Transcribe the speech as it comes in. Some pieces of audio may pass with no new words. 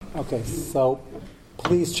Okay, so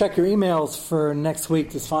please check your emails for next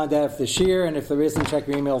week to find out if there's shiur, and if there isn't, check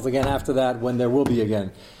your emails again after that when there will be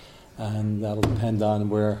again. And that'll depend on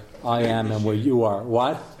where I am and where you are.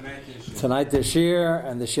 What? Tonight there's shiur,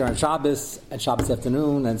 and there's shiur on Shabbos, and Shabbos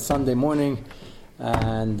afternoon, and Sunday morning,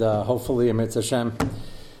 and hopefully a Mitzvah Hashem.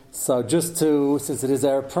 So just to, since it is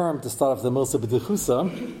our perm, to start off the Milsa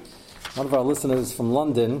B'Dechusa, one of our listeners from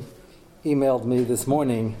London emailed me this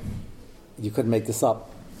morning. You couldn't make this up.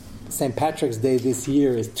 St. Patrick's Day this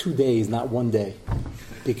year is 2 days, not 1 day,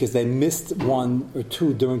 because they missed 1 or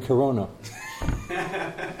 2 during Corona.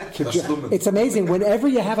 It's amazing. Whenever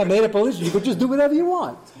you have a made-up religion, you could just do whatever you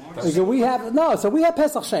want. So we have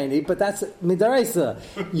Pesach Sheni, but that's Midaraisa.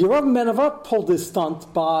 Yerov Menavot pulled this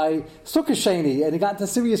stunt by Sukkot Sheni, and he got into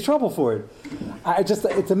serious trouble for it.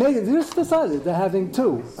 It's amazing. They just decided they're having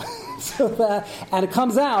 2. And it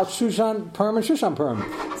comes out Shushan Perm and Shushan Perm.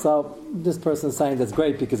 So this person is saying that's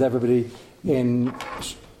great because they're in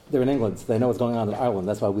England, so they know what's going on in Ireland.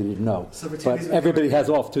 That's why we didn't know. So but everybody has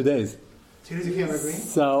off 2 days. 2 days you can't agree?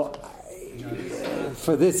 So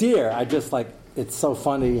for this year, I just it's so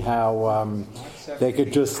funny how they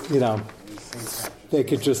could just, they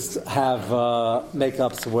could just have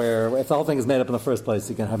makeups where, if the whole thing is made up in the first place,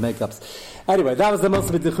 you can have makeups. Anyway, that was the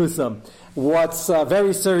Milsa B'Dechusa. What's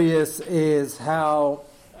very serious is how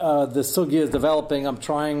the sugya is developing. I'm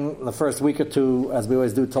trying the first week or two, as we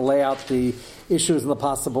always do, to lay out the issues and the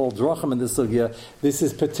possible drachim in the sugya. This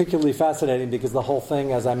is particularly fascinating because the whole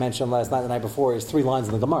thing, as I mentioned last night, the night before, is 3 lines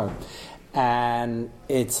in the Gemara. And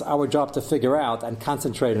it's our job to figure out and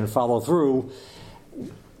concentrate and follow through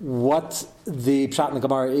what the pshat in the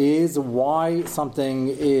Gemara is, why something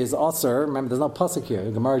is aser. Remember, there's no pasuk here.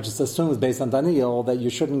 The Gemara just assumes, based on Daniel, that you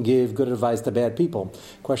shouldn't give good advice to bad people.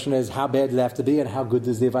 Question is, how bad does it have to be, and how good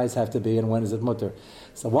does the advice have to be, and when is it mutter?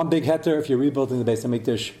 So one big heter, if you're rebuilding the Beis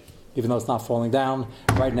HaMikdash, even though it's not falling down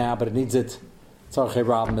right now, but it needs it, tzarchei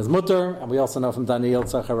rabim is mutter, and we also know from Daniel,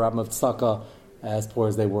 tzarchei rabim of tzedakah, as poor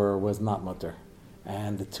as they were, was not mutter.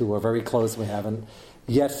 And the two are very close. We haven't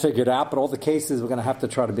yet figured out, but all the cases we're going to have to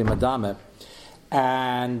try to be madame.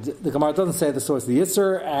 And the Gemara doesn't say the source of the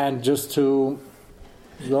Yisr, and just to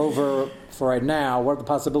go over for right now, what are the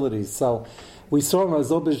possibilities? So we saw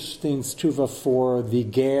Razobishtin's tshuva for the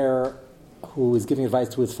ger who is giving advice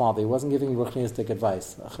to his father. He wasn't giving ruchnistic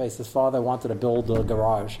advice. His father wanted to build a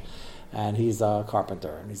garage, and he's a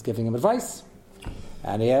carpenter, and he's giving him advice.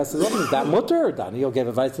 And he asked, is that mutter? Daniel gave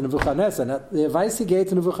advice to Nebuchadnezzar, and the advice he gave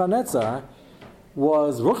to Nebuchadnezzar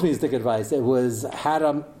was ruchnistic advice. It was how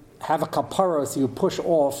to have a kapara, so you push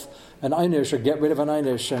off an einish or get rid of an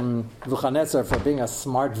einish. And Nebuchadnezzar, for being a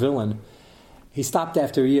smart villain, he stopped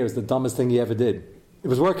after a year. It was the dumbest thing he ever did. It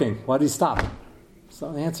was working. Why did he stop?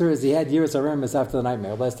 So the answer is he had years of remis after the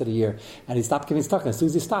nightmare. It lasted a year. And he stopped giving stuckness. As soon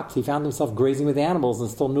as he stopped, he found himself grazing with the animals and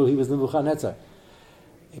still knew he was Nebuchadnezzar.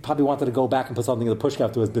 He probably wanted to go back and put something in the pushka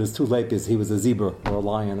afterwards, but it's too late because he was a zebra or a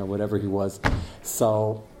lion or whatever he was.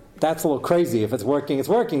 So that's a little crazy. If it's working, it's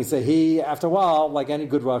working. So he, after a while, like any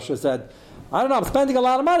good Russia, said, I don't know, I'm spending a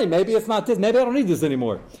lot of money. Maybe it's not this. Maybe I don't need this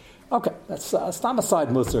anymore. Okay, that's stam aside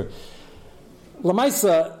Musar.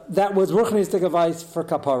 Lamaisa, that was ruchnistic advice for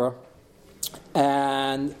kapara.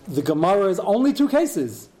 And the Gemara is only 2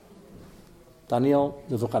 cases. Daniel,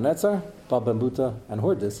 Nebuchadnezzar, Baba Buta, and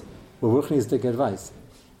Hordis were ruchnistic advice.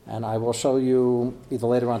 And I will show you either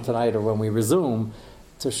later on tonight or when we resume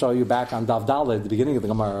to show you back on Dav Daled, the beginning of the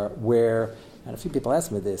Gemara, where, and a few people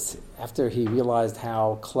asked me this, after he realized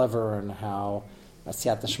how clever and how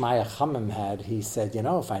Asiyat Shmaya Chamim had, he said,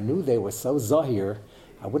 if I knew they were so zahir,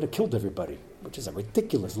 I would have killed everybody, which is a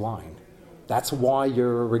ridiculous line. That's why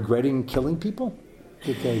you're regretting killing people?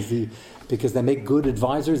 Because they make good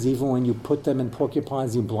advisors even when you put them in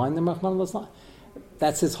porcupines, you blind them.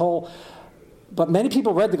 That's his whole... But many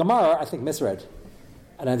people read the Gemara, I think misread,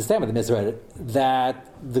 and I understand why they misread it, that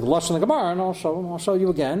the Lashon of the Gemara, and I'll show you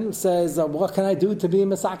again, says, what can I do to be a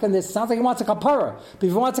Masak in this? It sounds like he wants a kapara. But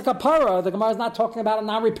if he wants a kapara, the Gemara is not talking about a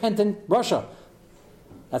non-repentant Russia.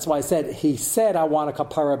 That's why he said, I want a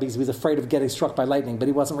kapara because he was afraid of getting struck by lightning, but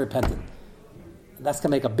he wasn't repentant. And that's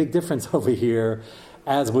going to make a big difference over here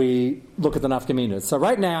as we look at the nafkaminas. So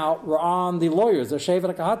right now, we're on the lawyers, the Shev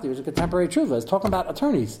and Kahati, which is contemporary tshuva, is talking about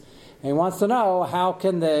attorneys. And he wants to know how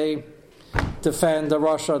can they defend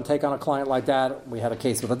Russia and take on a client like that. We had a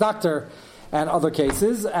case with a doctor and other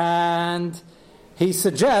cases. And he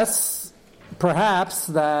suggests perhaps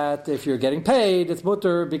that if you're getting paid, it's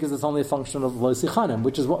mutter because it's only a function of lo sichanim,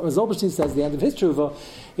 which is what Zolberstein says at the end of his tshuva.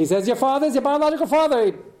 He says, your father's your biological father.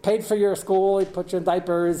 He paid for your school, he put you in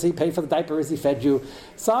diapers, he paid for the diapers, he fed you.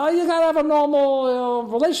 So you got to have a normal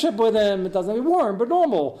relationship with him. It doesn't have to be warm, but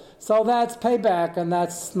normal. So that's payback, and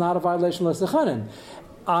that's not a violation of lo sichanim.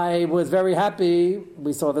 I was very happy,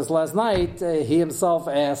 we saw this last night, he himself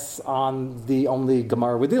asks on the only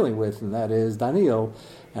Gemara we're dealing with, and that is Daniel.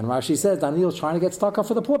 And Rashi says Daniel's trying to get stuck up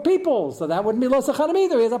for the poor people, so that wouldn't be lo sichanim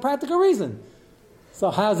either. He has a practical reason.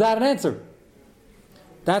 So how's that an answer?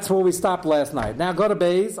 That's where we stopped last night. Now go to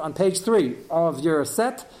Beis on page 3 of your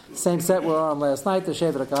set, same set we were on last night, the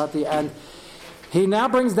Shevet HaKahati, and he now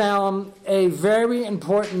brings down a very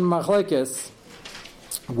important machlekes,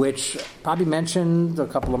 which probably mentioned a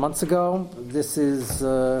couple of months ago. This is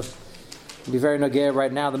be very nogea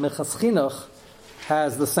right now. The Minchas Chinuch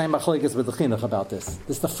has the same machlekes with the Chinuch about this.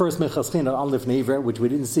 This is the first Minchas Chinuch on Lifnei Iver, which we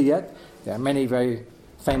didn't see yet. There are many very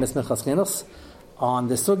famous Minchas Chinuchs on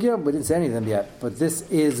this sugya. We didn't see any of them yet, but this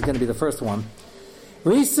is going to be the first one.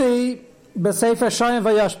 We see B'Sefer Shayim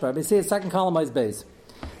Vayashba. We see the second column is Beis.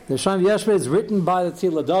 The Shayim Vayashba is written by the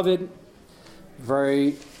Tila David,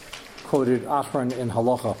 very quoted Achron in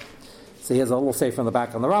Halacha. So he has a little sefer in the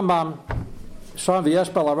back on the Rambam. Shon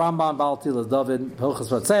v'yeshbel Rambam Baal Tilas David Hilchos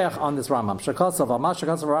Vatzeach on this Rambam. Shakasav Amash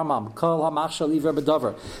Shakasav Rambam Kol Hamach Shal Iver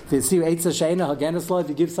B'Dover. If you see Eitza Sheina Hagenislo, if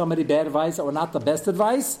you give somebody bad advice or not the best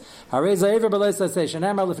advice, Hareza Iver B'Leis Say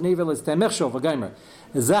Shenemar Lifnei Iver Lis Temichshol V'Geimer.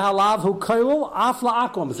 Zehalav Hu Koil Afla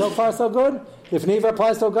Akum. So far so good. Lifnei Iver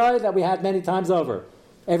applies to a guy that we had many times over.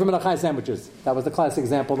 Every Menachai sandwiches. That was the classic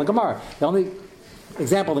example in the Gemara. The only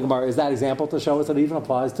example in the Gemara is that example to show us that it even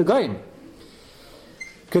applies to Goyim.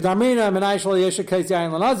 We discussed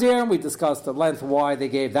at length why they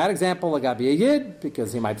gave that example, Lagabi a Yid,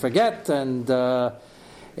 because he might forget, and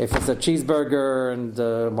if it's a cheeseburger, and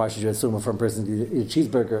why should you assume a from person to eat a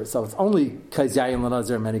cheeseburger? So it's only Kais Yayin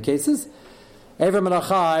Lanazir in many cases.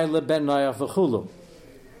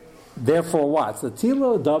 Therefore what? So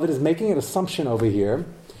Tilo David is making an assumption over here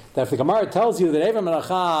that if the Gemara tells you that Ever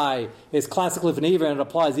Menachai is classically Lifnei Iver and it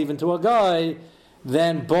applies even to a guy,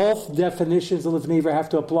 then both definitions of Lifnei Iver have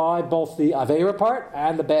to apply, both the Aveira part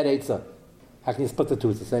and the bad Eitzah. How can you split the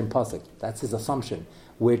two? It's the same pasuk. That's his assumption,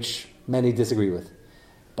 which many disagree with.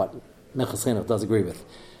 But Minchas Chinuch does agree with.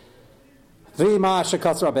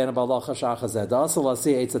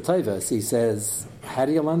 He says, how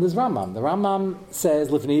do you learn this Rambam? The Rambam says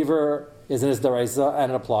Lifnei Iver is an Isdaraisa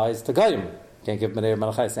and it applies to Goyim. Can't give Meneir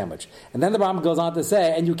Menachai sandwich. And then the Rambam goes on to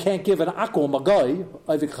say, and you can't give an akum, a guy,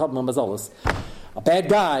 a bad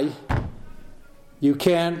guy, you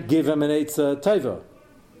can't give him an Eitzah Teva.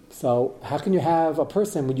 So how can you have a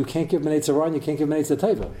person when you can't give him an Eitzah Ra and you can't give him an Eitzah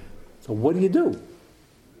Teva? So what do you do?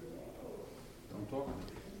 Don't talk.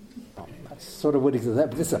 Oh, that's sort of what he says.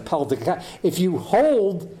 This is a political. If you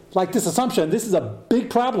hold like this assumption, this is a big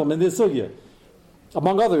problem in this sugya,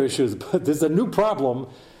 among other issues, but there's a new problem.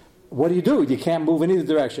 What do? You can't move in either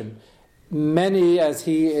direction. Many, as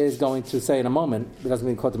he is going to say in a moment, it doesn't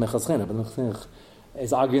mean quote the Minchas Chinuch, but Minchas Chinuch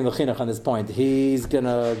is arguing the Chinuch on this point. He's going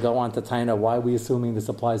to go on to Taina, why are we assuming this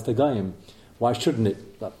applies to Goyim? Why shouldn't it?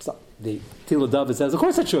 So the Tila David says, of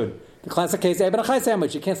course it should. The classic case, Eben Achai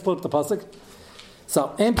sandwich, you can't split up the pasuk.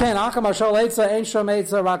 So, Im Ken Akam Ashol Eitza, Ein Shom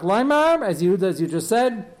Eitza, Rak Laimar, as you just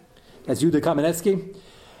said, as Yehuda Kamenetsky.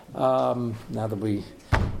 Now that we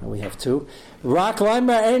have two. Rak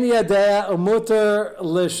Laimar Ein Yadea Umuter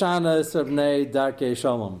Lishanas Abnei Darkei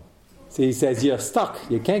Shalom. See, he says, you're stuck.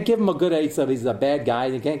 You can't give him a good Eitzah, he's a bad guy.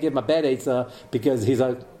 You can't give him a bad Eitzah because he's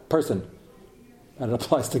a person. And it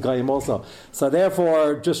applies to Goyim also. So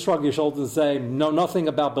therefore, just shrug your shoulders and say, know nothing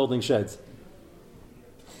about building sheds.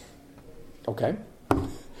 Okay.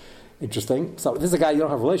 Interesting. So this is a guy you don't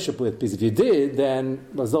have a relationship with, because if you did, then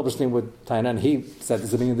Zilberstein would tie in, and he said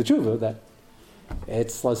this at the beginning of the Tshuva, that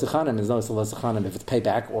it's lo sichanim, there's no lo sichanim if it's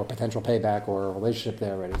payback or potential payback or a relationship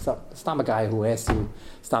there already. So it's not a guy who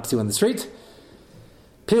stops you in the street.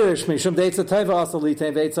 Pirish mishum deitza teva also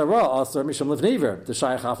litein deitza ra also mishum Lifnei Iver the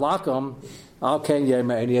shaykh af lakom al ken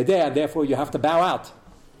yemer any day, and therefore you have to bow out.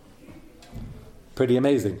 Pretty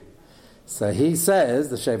amazing. So he says,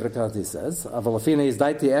 the Shevet HaKahati says, avalafina is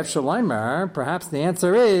daiti efshel leimer. Perhaps the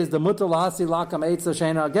answer is the mutar lahasi lakam eitza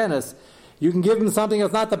sheina agenis. You can give him something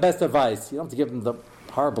that's not the best advice. You don't have to give him the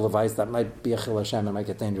horrible advice that might be a chil Hashem and might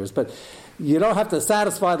get dangerous. But you don't have to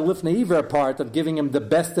satisfy the Lifnei Iver part of giving him the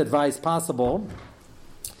best advice possible.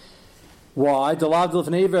 Why? Delav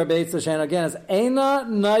Lifnei Iver beitza sheina agenis eina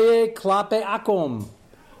naye klape akum.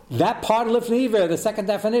 That part of Lifnei Iver, the second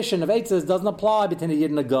definition of eitzas, doesn't apply between a yid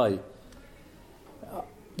and a guy.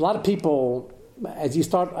 a lot of people, as you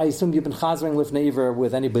start, I assume you've been chazering lifnei iver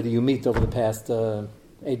with anybody you meet over the past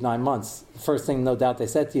 8-9 months. The first thing, no doubt, they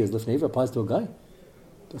said to you is lifnei iver applies to a guy.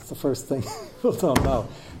 That's the first thing people don't know.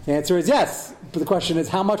 The answer is yes, but the question is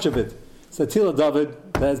how much of it. So Tila David,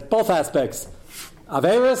 there's both aspects: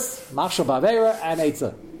 Averis, Machshel Ba'Avera, and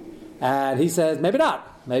Eitzah. And he says maybe not.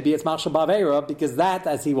 Maybe it's Machshel Ba'Avera, because that,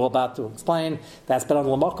 as he will about to explain, that's Ben on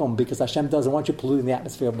Lamakom, because Hashem doesn't want you polluting the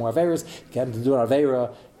atmosphere of more Averis. Get him to do an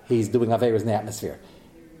Avera, he's doing Averas in the atmosphere.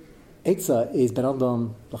 Eitzah is Ben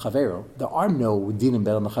Adam L'Chavero. There are no dinim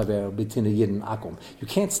Ben Adam L'Chavero between a Yid and Akum. You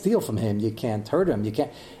can't steal from him, you can't hurt him, you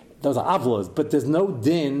can't. Those are avlos, but there's no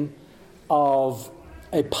din of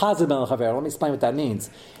a positive Ben L'Chavero. Let me explain what that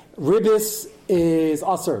means. Ribis is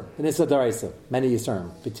Aser, an Issa Daraisa, many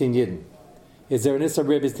Yisrael, between Yidden. Is there an Issa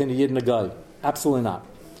Ribis between a Yid and a guy? Absolutely not.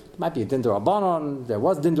 There might be a Din D'Rabbanan, there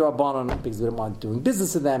was Din D'Rabbanan, because we didn't want doing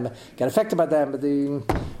business with them, get affected by them, but the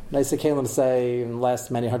Nice Kalim say in the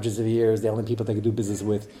last many hundreds of years, the only people they could do business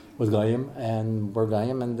with was Goyim, and were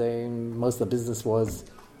Goyim, and most of the business was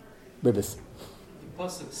Ribis. The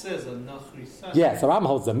Pasuk says, yeah, so Ram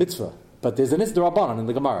holds a mitzvah. But there's an Isdar Rabbanon in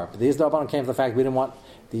the Gemara. But the Isdar Rabbanon came from the fact we didn't want,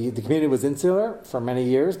 the community was insular for many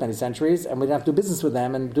years, many centuries, and we didn't have to do business with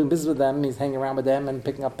them, and doing business with them means hanging around with them and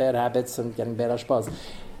picking up bad habits and getting bad ashpaz.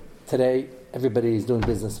 Today, everybody is doing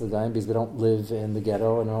business with them because we don't live in the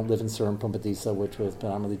ghetto and we don't live in Surim Pumbedisa, which was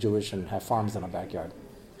predominantly Jewish, and have farms in our backyard.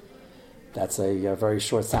 That's a very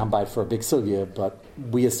short soundbite for a big sugya, but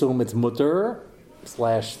we assume it's mutter, /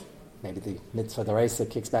 maybe the mitzvah deraisa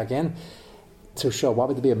kicks back in, to show, why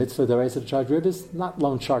would there be a mitzvah deraisa to charge ribis? Not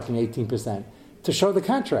loan sharking 18%. To show the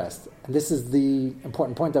contrast. And this is the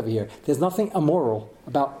important point over here. There's nothing immoral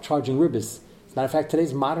about charging ribis. As a matter of fact,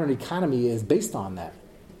 today's modern economy is based on that.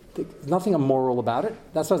 There's nothing immoral about it.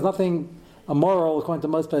 That's why there's nothing immoral, according to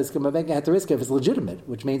most places, at the risk if it's legitimate,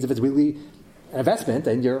 which means if it's really an investment,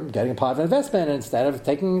 then you're getting a part of an investment, and instead of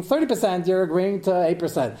taking 30%, you're agreeing to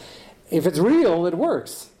 8%. If it's real, it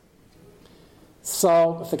works.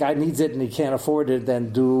 So if the guy needs it and he can't afford it, then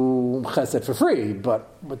do chesed for free. But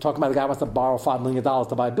we're talking about the guy who wants to borrow $5 million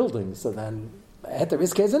to buy a building. So then, heter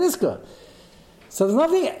iska is an iska. So there's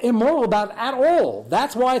nothing immoral about it at all.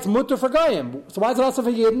 That's why it's mutter for goyim. So why is it also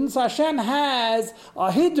for yidden? So Hashem has a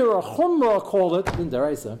hidur, a chumrah, call it, in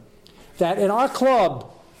deraisa, that in our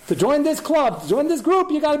club, to join this club, to join this group,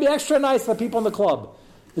 you got to be extra nice to the people in the club.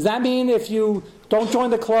 Does that mean if you don't join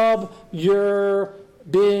the club, you're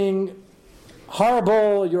being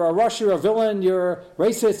horrible, you're a rush, you're a villain, you're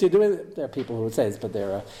racist, you're doing... There are people who would say this, but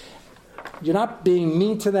you're not being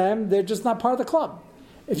mean to them, they're just not part of the club.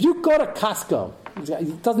 If you go to Costco,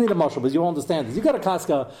 it doesn't need a marshal, but you understand this. You go to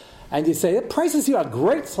Costco and you say, the prices here are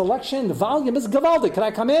great selection, the volume is gavaldic, can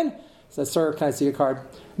I come in? He says, sir, can I see your card?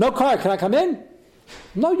 No card, can I come in?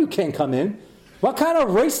 No, you can't come in. What kind of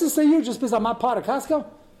racist are you just because I'm not part of Costco?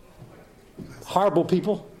 Horrible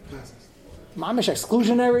people. Mamish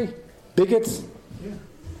exclusionary. Bigots. Yeah.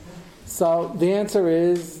 So the answer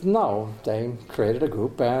is no. They created a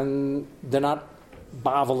group and they're not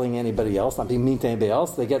boveling anybody else, not being mean to anybody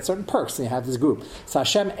else. They get certain perks and you have this group. So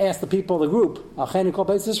Hashem asked the people of the group, Achenu Kol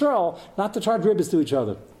Beis Yisrael, not to charge ribis to each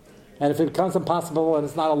other. And if it becomes impossible and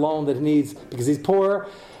it's not a loan that he needs because he's poor,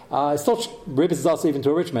 ribis is also even to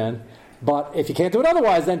a rich man. But if you can't do it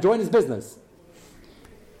otherwise, then join his business.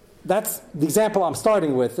 That's the example I'm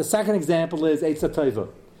starting with. The second example is Eitzah Tova.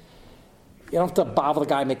 You don't have to bother the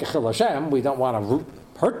guy and make a chil Hashem. We don't want to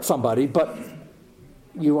hurt somebody, but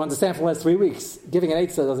you understand for the last 3 weeks, giving an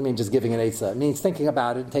eitzah doesn't mean just giving an eitzah. It means thinking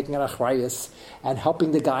about it, taking an achrayus, and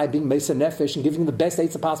helping the guy, being mesa nefesh, and giving him the best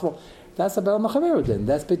eitzah possible. That's a bel machaveru din.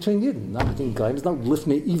 That's between yidden, not between guy. There's no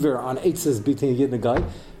lifnei iver on eitzahs between yidden and guy.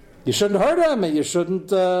 You shouldn't hurt him, and you shouldn't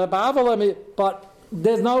bavel him, but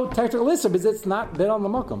there's no technical issue because it's not been on the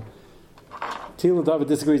makom. Tila David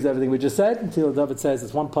disagrees with everything we just said. And Tila David says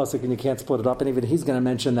it's one pasuk and you can't split it up, and even he's going to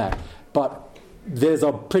mention that. But there's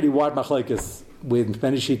a pretty wide machlekes with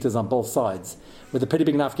many shittas on both sides, with a pretty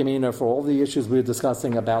big nafkamina for all the issues we were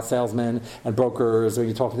discussing about salesmen and brokers, or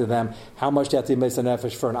you're talking to them, how much do you have to be mesa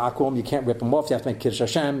nefesh for an akum? You can't rip them off. You have to make kiddush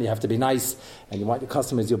Hashem. You have to be nice, and you want your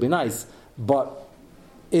customers, you'll be nice. But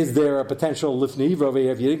is there a potential lifnei over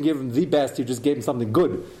here? If you didn't give them the best, you just gave them something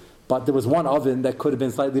good. But there was one oven that could have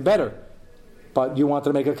been slightly better. But you wanted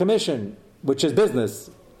to make a commission, which is business.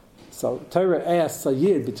 So Torah asks a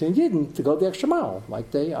yid between yidden to go the extra mile,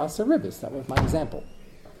 like they asked a ribis. That was my example.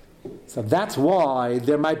 So that's why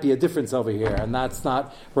there might be a difference over here, and that's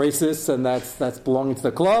not racist, and that's belonging to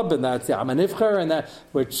the club, and that's Amanifcher, and that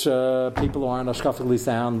which people who aren't ashkafically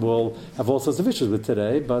sound will have all sorts of issues with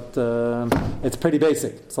today, but it's pretty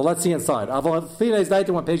basic. So let's see inside. Avofine is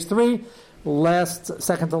daiti on page 3,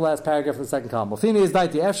 second to last paragraph of the second column. Avofine is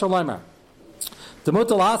daiti Efshal Leimer. The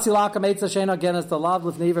mutal asilakam eitz hashen against the lav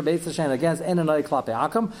lifnever beitz hashen against enanai klape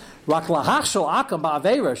akam rak lahachshel akam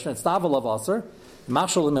ba'averish and stavel of aser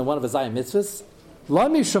mashal him in one of his ayim mitzvahs lo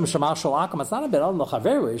mishum shemashal akam. It's not a bit on the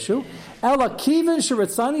chaveru issue. Ela kivin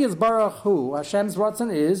sheritzani is baruch hu. Hashem's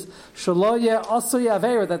ratzon is shelo ye asu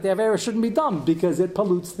avera, that the avera shouldn't be done because it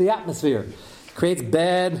pollutes the atmosphere, creates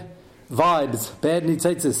bad vibes, bad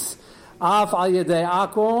nitzitzis. Af al yedei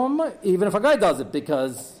akum, even if a guy does it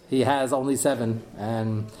because he has only 7,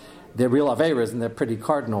 and they're real averas, and they're pretty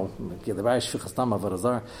cardinal. Although it's not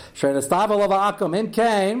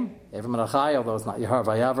Yehar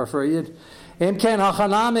Vayavar for a Yid. The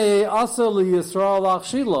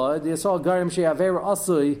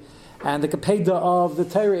Yisrael and the kapeda of the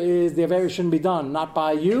Torah is the avera shouldn't be done, not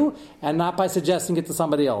by you, and not by suggesting it to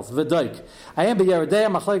somebody else. V'doik.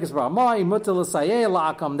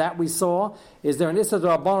 That we saw. Is there an Issa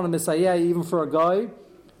D'Rabbanan Misayeh even for a guy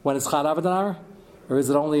when it's Chad Avadan? Or is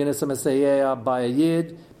it only an Issa Misayeh by a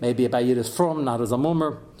Yid? Maybe by a Yid is from, not as a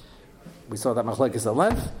Mummer. We saw that Machlekes at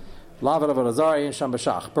length. Lavan of Azari and Sham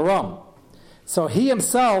B'Shach. Baram. So he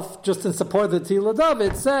himself, just in support of the Tila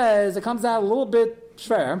David, says, it comes out a little bit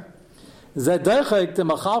schwer. We take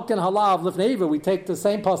the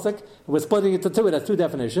same pasuk and we're splitting it to 2. It has 2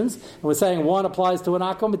 definitions, and we're saying one applies to an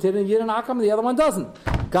akum, it didn't yid an akum, and the other one doesn't.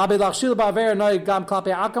 Gabi lachshil ba'aver noy gam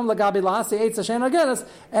klape akum, lagabi lahasi eitz hashen agenes,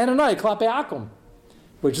 and a noy klape akum,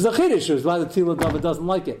 which is a chiddush, which is why the Tila David doesn't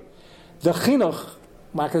like it. The chinuch, I'm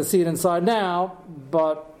not going to see it inside now,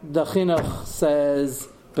 but the chinuch says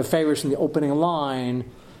beferish in the opening line.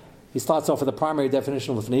 He starts off with the primary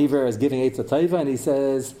definition of neiver as giving eitz taiva, and he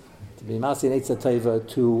says to be masi and eitz taiva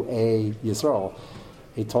to a Yisrael.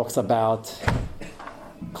 He talks about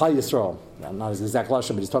Klal Yisrael. Not his exact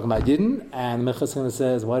lashon, but he's talking about Yidden, and the Mechas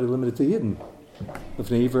says, why do you limit it to Yidden? If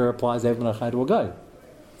neiver applies everyone achai to a guy.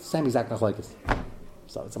 Same exact machlekes.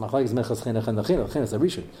 So it's a machlekes Mechas Chinuch and the Chinuch. Chinuch is a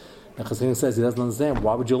rishon. Mechas Chinuch says he doesn't understand.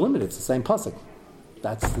 Why would you limit it? It's the same pasuk.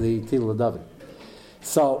 That's the Tila David.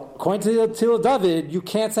 So, according to the Tila David, you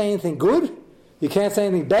can't say anything good, you can't say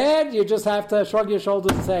anything bad, you just have to shrug your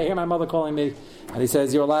shoulders and say, I hear my mother calling me, and he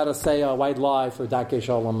says, you're allowed to say a white lie for Dakei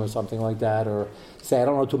Shalom or something like that, or say, I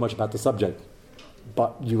don't know too much about the subject.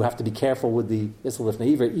 But you have to be careful with the Isalif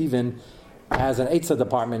Neiver, even as an Eitzah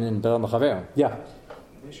department in Be'el Mechaver. Yeah?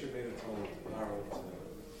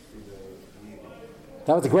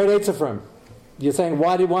 That was a great Eitzah for him. You're saying,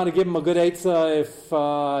 why do you want to give him a good Eitzah if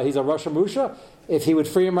he's a Rosh Musha? If he would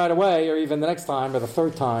free him right away, or even the next time, or the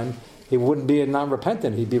third time, he wouldn't be a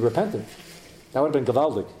non-repentant, he'd be repentant. That would have been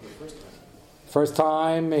Gavaldik. First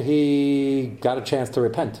time, he got a chance to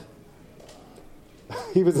repent.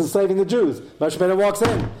 He was enslaving the Jews. Moshe Rabbeinu walks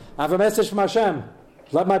in, I have a message from Hashem,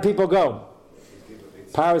 let my people go.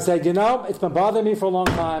 Paro said, it's been bothering me for a long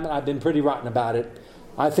time, and I've been pretty rotten about it.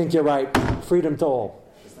 I think you're right, freedom to all.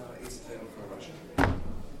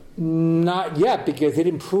 Not yet, because he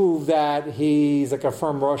didn't prove that he's like a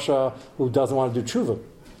firm Rasha who doesn't want to do tshuva.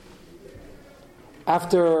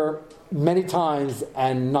 After many times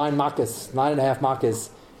and 9.5 makas,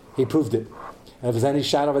 he proved it. And if there's any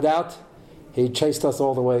shadow of a doubt, he chased us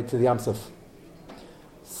all the way to the Yam Suf.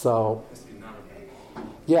 So,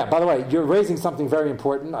 yeah, by the way, you're raising something very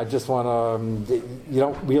important. I just want to, you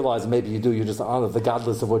don't realize, maybe you do, you just honor the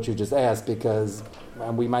godless of what you just asked, because,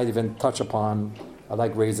 and we might even touch upon, I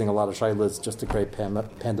like raising a lot of shaylas just to create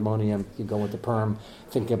pandemonium. You go into Perm,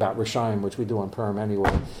 thinking about Rishayim, which we do on Perm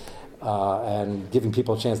anyway, and giving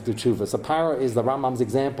people a chance to do tshuva. So Para is the Rambam's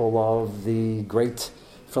example of the great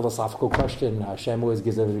philosophical question. Hashem always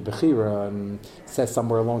gives every bechira, and says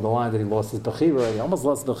somewhere along the line that he lost his bechira. He almost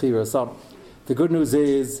lost the bechira. So the good news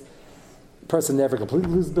is, a person never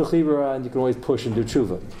completely loses bechira, and you can always push and do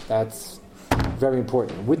tshuva. That's very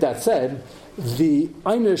important. With that said, the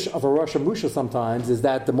einish of a Rosh Musha sometimes is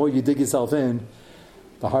that the more you dig yourself in,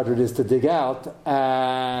 the harder it is to dig out,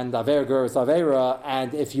 and Avera Guris Avera,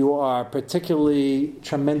 and if you are particularly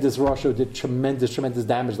tremendous Rosh who did tremendous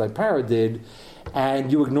damage like Para did,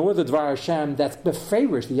 and you ignore the Dvar Hashem, that's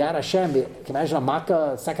befavorish, the Yad Hashem. You can imagine a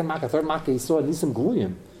Makkah, second Makkah, third Makkah, he saw Nisim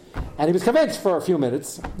Guluyim. And he was convinced for a few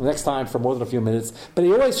minutes, the next time for more than a few minutes, but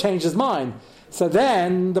he always changed his mind. So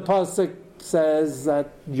then the Pasuk says that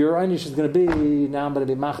your einish is going to be, now I'm going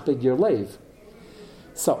to be machbid your lave.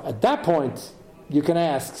 So at that point, you can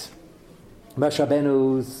ask Moshe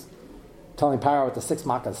Rabbeinu's telling Paro at the 6th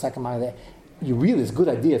makkah, the 2nd makkah, you really, it's a good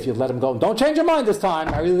idea if you let him go. Don't change your mind this time.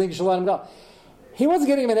 I really think you should let him go. He wasn't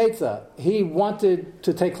getting him an eitzah. He wanted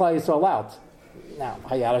to take Klal Yisrael out. Now,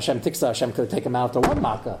 Hayat Hashem Tiksa, Hashem could take him out to 1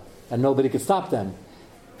 makkah, and nobody could stop them.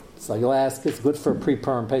 So you'll ask, it's good for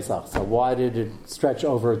pre-Purim Pesach. So why did it stretch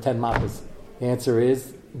over 10 makkahs? The answer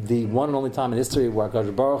is, the one and only time in history where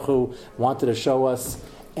HaKadosh Baruch Hu wanted to show us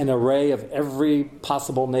an array of every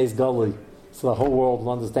possible Nez Gully, so the whole world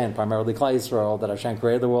will understand, primarily Klal Yisrael, that Hashem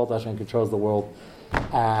created the world, Hashem controls the world,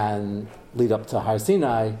 and lead up to Har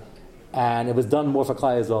Sinai, and it was done more for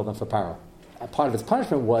Klal Yisrael than for Paro. And part of his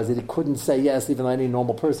punishment was that he couldn't say yes, even though any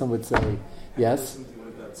normal person would say yes.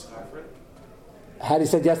 Had he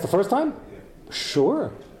said yes the first time? Yeah.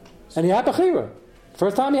 Sure. And he had Bechira.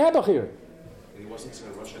 First time he had Bechira. He wasn't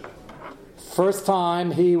in Russia. First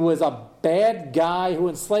time he was a bad guy who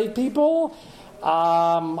enslaved people.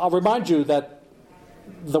 I'll remind you that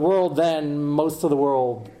the world then, most of the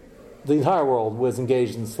world, the entire world was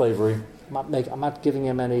engaged in slavery. I'm not giving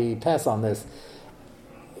him any pass on this.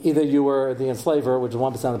 Either you were the enslaver, which is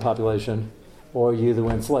 1% of the population, or you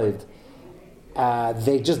were enslaved.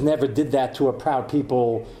 They just never did that to a proud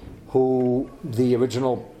people who the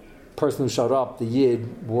original person who showed up, the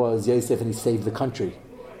Yid, was Yosef, and he saved the country.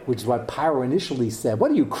 Which is why Paro initially said, what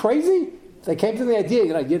are you, crazy? They came to the idea,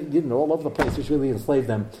 Yidden all over the place, which really enslaved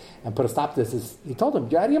them and put a stop to this. He told them,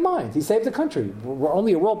 you're out of your mind. He saved the country. We're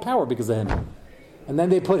only a world power because of him. And then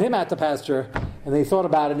they put him out to pasture, and they thought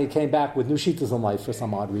about it, and he came back with new shitas in life for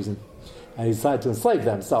some odd reason. And he decided to enslave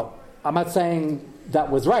them. So I'm not saying that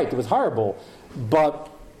was right. It was horrible. But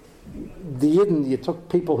the Yidden, you took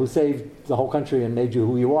people who saved the whole country and made you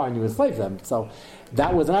who you are, and you enslaved them. So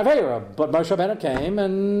that was an Aveira. But Moshe Rabbeinu came,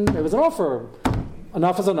 and it was an offer.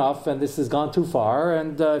 Enough is enough, and this has gone too far.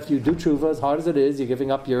 And if you do tshuva, as hard as it is, you're giving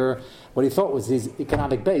up what he thought was his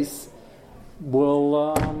economic base.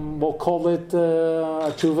 We'll call it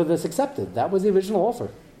a tshuva that's accepted. That was the original offer.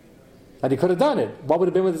 And he could have done it. What would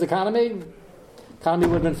have been with his economy? Economy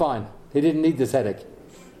would have been fine. He didn't need this headache.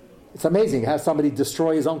 It's amazing how somebody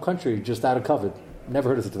destroy his own country just out of COVID. Never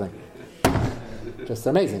heard of such a thing. Just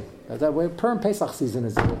amazing. That way, Purim Pesach season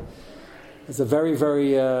is a very,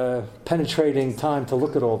 very penetrating time to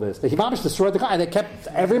look at all this. But he managed to destroy the country, and they kept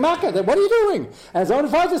every makkah. What are you doing? And his own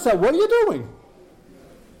advisor said, what are you doing?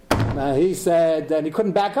 He said, and he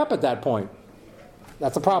couldn't back up at that point.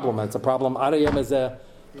 That's a problem. That's a problem. Arayim is a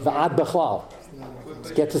va'ad bechlal.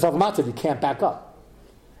 To get yourself matzav, you can't back up.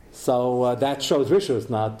 So that shows rishus,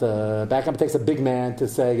 not back up. It takes a big man to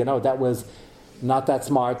say, that was not that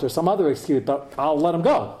smart or some other excuse, but I'll let him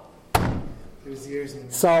go.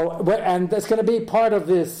 So, and it's going to be part of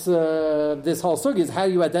this this whole sugi is how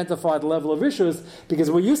you identify the level of rishus, because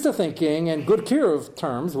we're used to thinking in good kiruv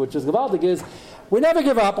terms, which is gavaldik, is we never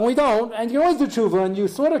give up and we don't, and you always do tshuva and you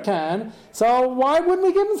sort of can. So why wouldn't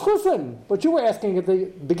we give him chusin? But you were asking at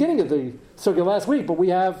the beginning of the sugi last week, but we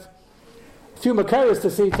have a few makaris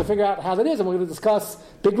to figure out how that is, and we're going to discuss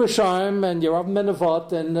Big Rishayim and Yerav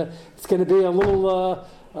Menavot, and it's going to be a little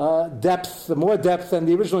more depth than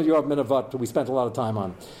the original Yerav Menavot we spent a lot of time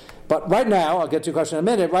on. But right now, I'll get to your question in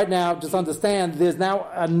a minute. Right now, just understand, there's now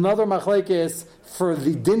another machlekes for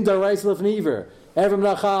the din darais lefniver. Ever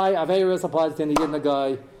Menachai, Aveiris applies to the Yidden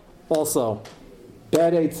guy also.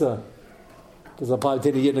 Bad Eitzah does apply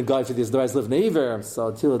to the Yidden guy for this darais lefniver.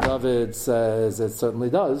 So Tila David says it certainly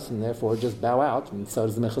does, and therefore just bow out, and so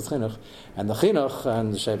does the Mechas Chinuch. And the Chinuch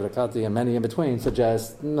and the Shevet HaKati and many in between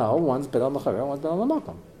suggest, no, one's bet on the Chayra, one's bet on the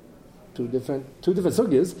Makam. Two different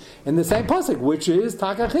sugyas in the same pasuk, which is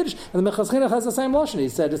Taka Chiddush. And the Mechas Chinuch has the same lashon. He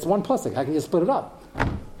said it's one pasuk. How can you split it up?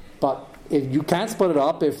 But if you can't split it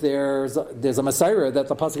up if there's a Messiah that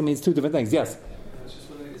the pasuk means two different things. Yes? I was just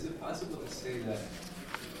wondering, is it possible to say that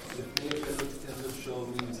the Pnei Show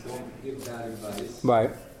means don't give bad advice?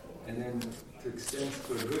 Right. And then to extend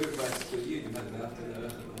to a good advice to you, you have to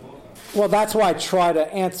the Well, that's why I try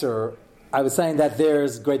to answer. I was saying that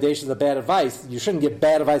there's gradations of bad advice. You shouldn't give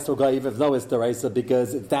bad advice to a guy even though it's deraisa,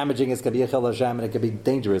 because it's damaging, it's going to be a chil Hashem, and it can be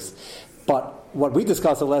dangerous. But what we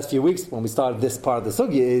discussed the last few weeks when we started this part of the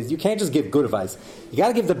sugya is you can't just give good advice. You got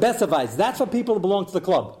to give the best advice. That's for people who belong to the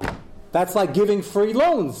club. That's like giving free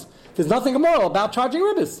loans. There's nothing immoral about charging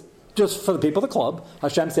ribbis. Just for the people of the club,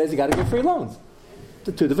 Hashem says you got to give free loans.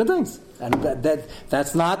 The two different things, and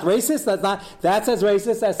that's not racist. That's as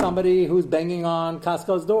racist as somebody who's banging on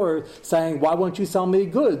Costco's door saying, "Why won't you sell me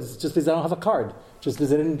goods just because I don't have a card? Just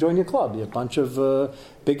because I didn't join your club? You're a bunch of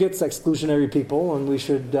bigots, exclusionary people, and we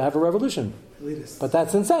should have a revolution." Elitist. But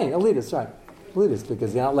that's insane. Elitist, right? Elitist,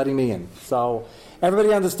 because you're not letting me in. So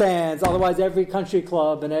everybody understands. Otherwise, every country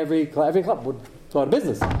club and every club would It's all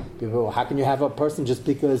business. People, how can you have a person just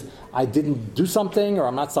because I didn't do something, or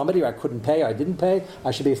I'm not somebody, or I couldn't pay, or I didn't pay,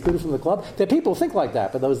 I should be excluded from the club? There are people who think like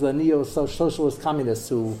that, but those are the neo-socialist communists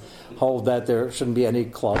who hold that there shouldn't be any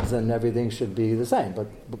clubs and everything should be the same. But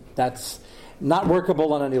that's not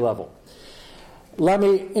workable on any level. Let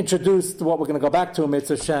me introduce what we're going to go back to,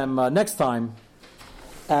 Mitzvah Shem, next time.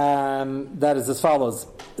 That is as follows.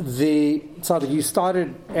 So you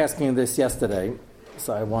started asking this yesterday,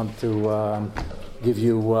 so I want to give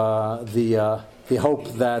you the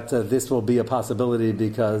hope that this will be a possibility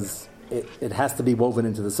because it has to be woven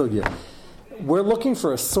into the sugya. We're looking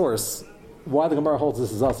for a source why the Gemara holds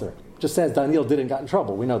this as usher. Just says Daniel didn't get in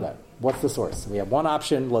trouble. We know that. What's the source? We have one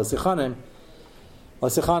option, Lo Sichanim. Lo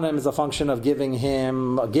Sichanim is a function of giving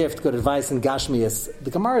him a gift, good advice, and Gashmias.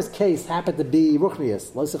 The Gemara's case happened to be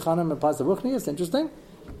Ruchnias. Lo Sichanim implies the Ruchnias. Interesting.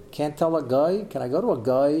 Can't tell a guy. Can I go to a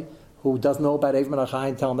guy who doesn't know about Ev Menachai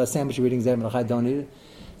and tell him that sandwich you're eating is Ev Menachai, don't eat it?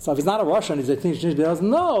 So if he's not a Russian, he's a teenager who doesn't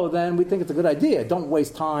know, then we think it's a good idea. Don't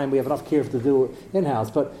waste time. We have enough care to do it in-house.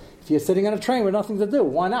 But if you're sitting on a train with nothing to do,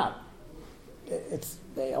 why not?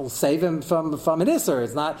 They'll save him from an Isser.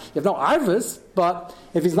 It's not, you have no Arvis, but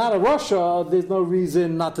if he's not a Russia, there's no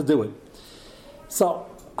reason not to do it. So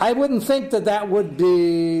I wouldn't think that would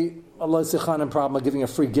be a Lo Sichanim problem of giving a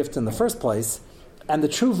free gift in the first place. And the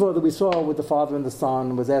tshuva that we saw with the father and the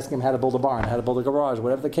son was asking him how to build a barn, how to build a garage,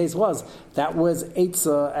 whatever the case was. That was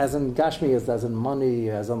Eitzah, as in Gashmias, as in money,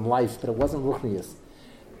 as in life, but it wasn't Ruchnias.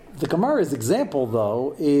 The Gemara's example,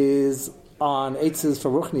 though, is on Eitzahs for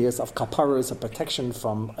Ruchnias of kaparas, of protection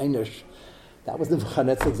from Einish. That was the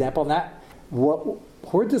Nebuchadnezzar's example. And that, what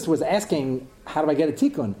Hordis was asking, how do I get a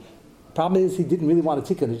tikkun? Problem is, he didn't really want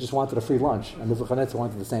a tikkun, he just wanted a free lunch. And Nebuchadnezzar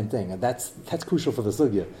wanted the same thing. And that's crucial for the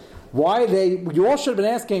sugya. You all should have been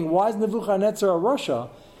asking, why is Nebuchadnezzar a Russia?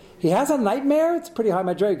 He has a nightmare, it's pretty high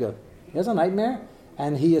madrega. He has a nightmare,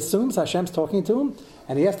 and he assumes Hashem's talking to him,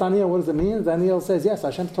 and he asks Daniel, what does it mean? Daniel says, yes,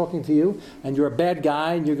 Hashem's talking to you, and you're a bad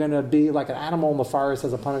guy, and you're going to be like an animal in the forest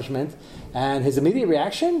as a punishment. And his immediate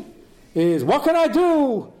reaction is, what can I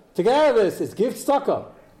do to get out of this? It's give tzedakah.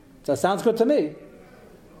 That sounds good to me.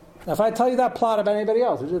 Now, if I tell you that plot about anybody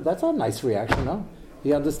else, that's a nice reaction, no?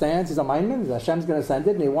 He understands, he's a mindman, Hashem's going to send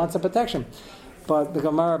it, and he wants a protection. But the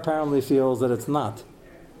Gemara apparently feels that it's not.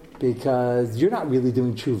 Because you're not really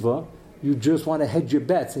doing tshuva, you just want to hedge your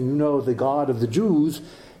bets, and you know the God of the Jews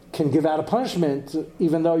can give out a punishment,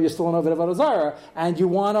 even though you're still in Avodah Zarah, and you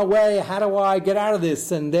want a way, how do I get out of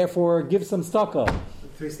this, and therefore give some tzedakah.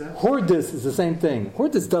 Hordis is the same thing.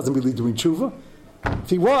 Hordis doesn't really doing tshuva. If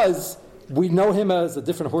he was, we know him as a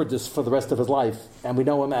different Hordis for the rest of his life, and we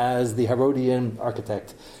know him as the Herodian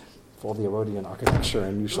architect for all the Herodian architecture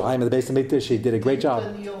in Yerushalayim and the base of Mikdash. He did a great job.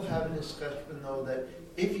 Daniel have in his cheshbon though that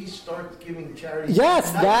if he starts giving charity, yes,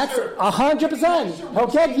 that's 100%.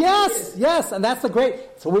 Okay, yes, and that's the great.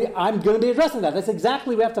 So I'm going to be addressing that. That's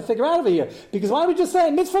exactly what we have to figure out over here. Because why don't we just say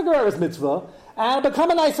mitzvah gereres mitzvah and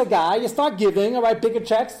become a nicer guy? You start giving, all right, bigger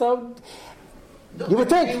checks. So. No, you would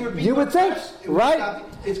think, right?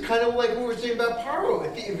 It's kind of like what we were saying about Paro.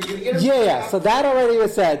 If you're going to get yeah. So that already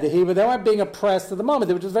was said. They weren't being oppressed at the moment.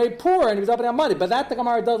 They were just very poor, and he was opening up money. But that the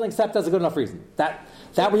Gemara doesn't accept as a good enough reason. That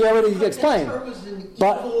we already explained. Was an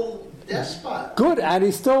evil despot. Good, and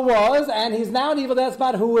he still was, and he's now an evil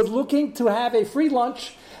despot who was looking to have a free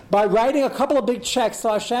lunch by writing a couple of big checks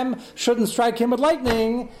so Hashem shouldn't strike him with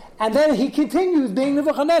lightning. And then he continues being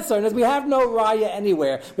Nebuchadnezzar. And as we have no raya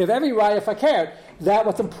anywhere, we have every raya fakir, that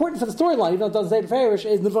what's important for the storyline, even though it doesn't say Farish,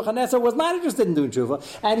 is Nebuchadnezzar was not interested in doing tshuva,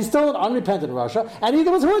 and he's still an unrepentant Russia, and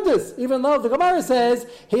neither was Hordis, even though the Gemara says,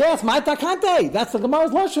 he asked, Ma takante? That's the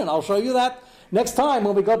Gemara's Lashon. I'll show you that next time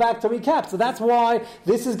when we go back to recap. So that's why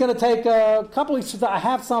this is going to take a couple of weeks. I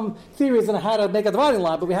have some theories on how to make a dividing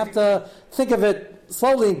line, but we have to think of it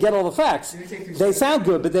slowly and get all the facts. They sound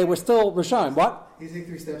good, but they were still Rishon. What? Did you take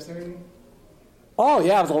 3 steps already? Oh,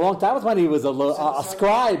 yeah, it was a long time. That was when he was a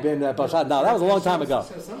scribe in Bashad. No, that was a long time ago.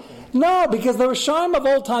 No, because the Rishon of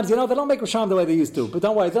old times, they don't make Rishon the way they used to. But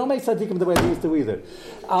don't worry, they don't make Tzaddikim the way they used to either.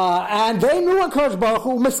 And they knew on Kodesh Baruch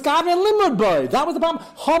Hu, Miskav and Limud Boy. That was the problem.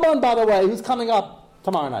 Haman, by the way, who's coming up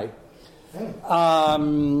tomorrow night,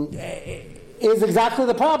 is exactly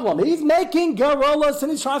the problem. He's making Gerolas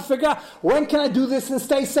and he's trying to figure out when can I do this and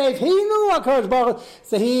stay safe. He knew HaKadosh Baruch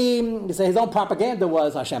Hu. So his own propaganda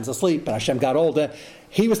was Hashem's asleep and Hashem got older.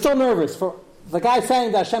 He was still nervous for the guy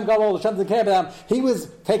saying that Hashem got older, Hashem didn't care about him. He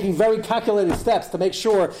was taking very calculated steps to make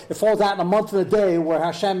sure it falls out in a month and a day where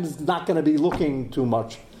Hashem's not going to be looking too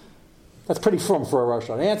much. That's pretty firm for a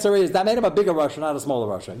Russia. The answer is that made him a bigger Russia, not a smaller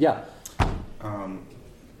Russia. Yeah.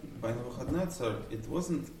 By Nebuchadnezzar, it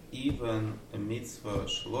wasn't even a mitzvah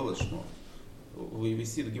shelo lishmo. We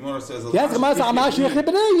see the Gemara says. Yes, the Gemara says Amash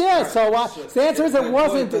Yechibnei. Yes. So the answer is it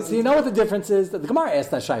wasn't. So you know what the difference is? The Gemara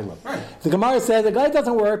asked that Shaila. Right. The Gemara said the guy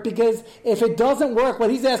doesn't work because if it doesn't work, what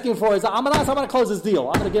he's asking for is I'm going to close this deal.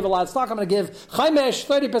 I'm going to give a lot of stock. I'm going to give Chaimesh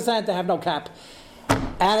 30% to have no cap.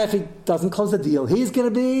 And if he doesn't close the deal, he's going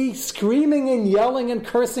to be screaming and yelling and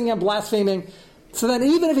cursing and blaspheming. So then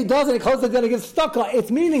even if he doesn't, he closes the deal and he gets stuck on it.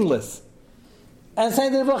 It's meaningless. And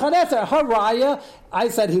saying to Nebuchadnezzar, Haraya, I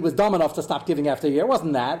said he was dumb enough to stop giving after a year. It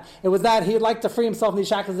wasn't that. It was that he'd like to free himself from these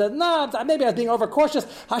shackles and said, no, maybe I was being overcautious.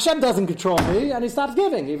 Hashem doesn't control me, and he stops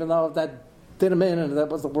giving, even though that did him in, and that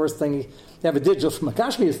was the worst thing he ever did just from a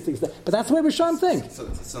Kashmir. But that's the way Rishon think. So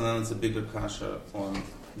then it's a bigger kasha on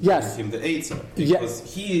yes. him the Eitzah.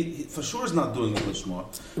 Because he for sure is not doing it Lishma.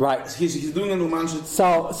 Right. He's doing an umanshit.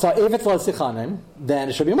 So if it's Lasichanim, then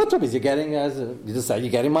it should be mutter because you're getting, as you just said,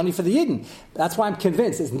 you're getting money for the Yidden. That's why I'm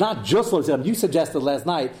convinced it's not just Lasichanim. You suggested last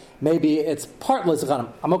night maybe it's part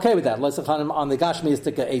Lasichanim. I'm okay with that. Lasichanim on the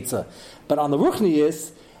Gashmiistic Eitzah. But on the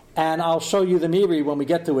Ruchnius, and I'll show you the Miri when we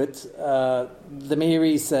get to it. The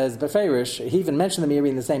Miri says Beferish. He even mentioned the Miri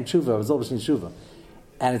in the same tshuva, Zolbashni tshuva,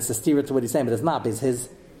 and it's a steer to what he's saying, but it's not because his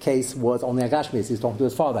case was only a Gashmis. He's talking to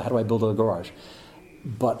his father. How do I build a garage?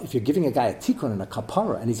 But if you're giving a guy a tikkun and a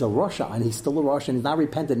kapara, and he's a Rasha, and he's still a Rasha, and he's not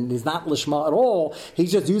repentant, and he's not lishma at all,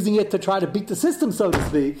 he's just using it to try to beat the system, so to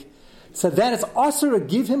speak. So then it's also to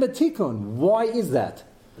give him a tikkun. Why is that?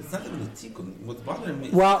 It's not even a tikkun. What's bothering me?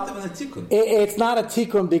 Well, it's not even a tikkun. It's not a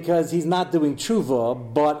tikkun because he's not doing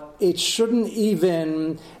tshuva, but it shouldn't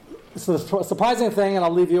even. So the surprising thing, and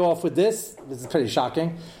I'll leave you off with this. This is pretty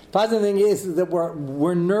shocking. The surprising thing is that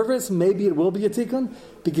we're nervous. Maybe it will be a tikkun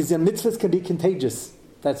because the mitzvahs can be contagious.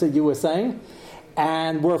 That's what you were saying,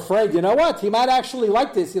 and we're afraid. You know what? He might actually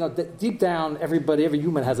like this. You know, deep down, every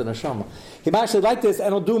human has an neshama. He might actually like this,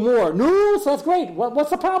 and he'll do more. No, so that's great. What's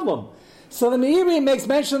the problem? So the Meiri makes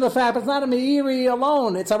mention of the fact, it's not a Meiri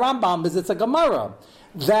alone, it's a Rambam, it's a Gemara,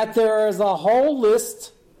 that there is a whole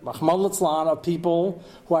list, Rahman Litzlan, of people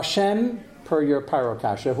who Hashem, per your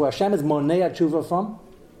Parokasha, who Hashem is Monei Tshuva from.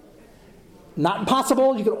 Not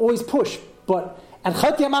impossible, you can always push, and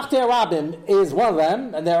Chet Yamach Rabim is one of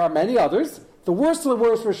them, and there are many others, the worst of the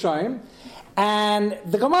worst for Shem, and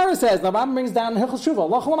the Gemara says, the Rambam brings down in Hilchos Tshuva,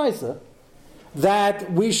 Allah Chalamaysa,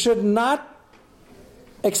 that we should not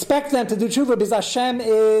expect them to do tshuva because Hashem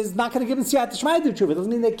is not going to give them siyat d'shmaya to do tshuva. It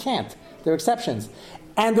doesn't mean they can't. There are exceptions.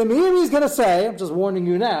 And the Meiri is going to say, I'm just warning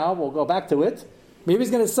you now, we'll go back to it. Meiri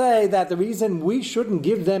is going to say that the reason we shouldn't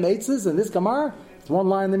give them eitzes in this Gemara, it's one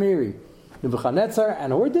line in the Meiri. Nebuchadnezzar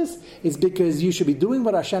and Hordis is because you should be doing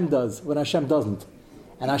what Hashem does when Hashem doesn't.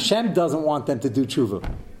 And Hashem doesn't want them to do tshuva.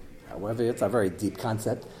 However, it's a very deep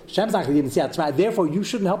concept. Hashem's not going to give them siyat d'shmaya, therefore you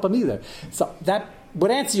shouldn't help them either. So that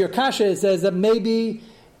would answer your kasha. It says that maybe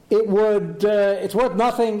it would, it's worth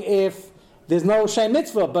nothing if there's no Shem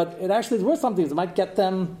mitzvah, but it actually is worth something. It might get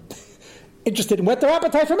them interested in whet their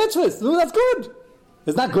appetite for mitzvahs. Ooh, that's good.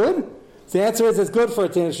 It's not good. So the answer is it's good for a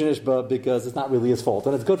Tinish Nishba because it's not really his fault.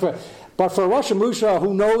 And it's good but for Rosh Musha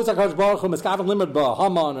who knows HaKadosh Baruch Hu, Miskaven Limud Ba,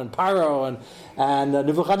 Haman and Paro and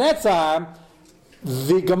Nebuchadnezzar,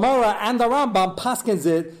 the Gemara and the Rambam paskins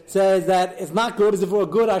it, says that it's not good as if it were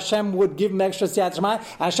good, Hashem would give them extra siyat d'shmaya.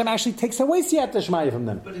 Hashem actually takes away siyat d'shmaya from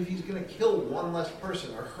them. But if he's going to kill one less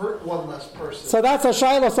person or hurt one less person. So that's a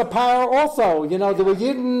Shiloh Sapar also. You know, there were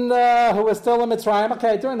Yidden who were still in Mitzrayim.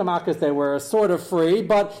 Okay, during the Makkas they were sort of free,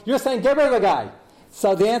 but you're saying get rid of the guy.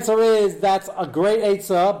 So the answer is that's a great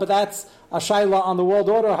Eitzah, but that's a Shaila on the world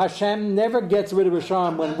order. Hashem never gets rid of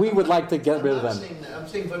Rishon when we would like to get rid of them. I'm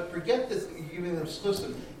saying, but forget this, giving them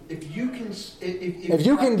exclusive. If you can, if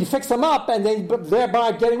you can fix him up and then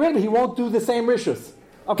thereby getting rid of him, he won't do the same rishus.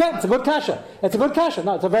 Okay, it's a good kasha. It's a good kasha.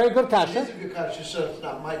 No, it's a very good kasha. It is a good kasha, so it's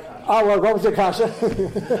not my kasha. Oh, well, what was your kasha?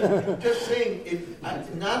 Just saying,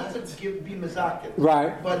 not to be mazaket.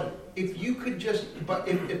 Right. But if you could just,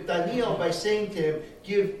 if Daniel, by saying to him,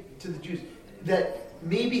 give to the Jews, that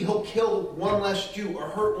maybe he'll kill one less Jew or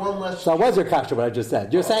hurt one less Jew. So what's your kasha, what I just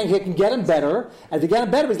said? You're saying he can get him better, and to get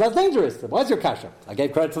him better, he's less dangerous. It was your kasha. I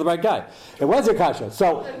gave credit to the right guy. It was your kasha.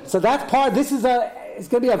 So that's part, it's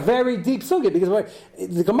going to be a very deep sugya, because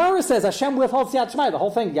the Gemara says Hashem withholds siyat d'shmaya. The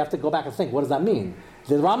whole thing, you have to go back and think, what does that mean?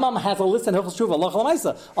 The Rambam has a list in Hilchos Tshuva, Allah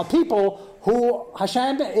Chalamaysa, of people who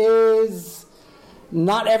Hashem is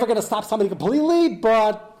not ever going to stop somebody completely,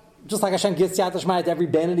 but just like Hashem gives siyat d'shmaya to every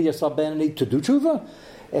benity or sub-benity to do tshuva,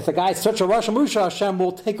 if a guy is such a Rosh Musha, Hashem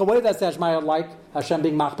will take away that siyat d'shmaya like Hashem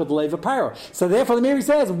being machbed leiva pyro. So therefore the Meiri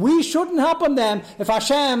says, we shouldn't help him then if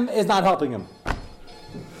Hashem is not helping him.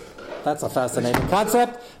 That's a fascinating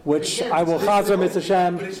concept, which I will chazer Mr.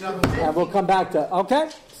 Shem, But it's not and we'll come back to. Okay,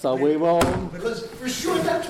 so we will. Because for sure that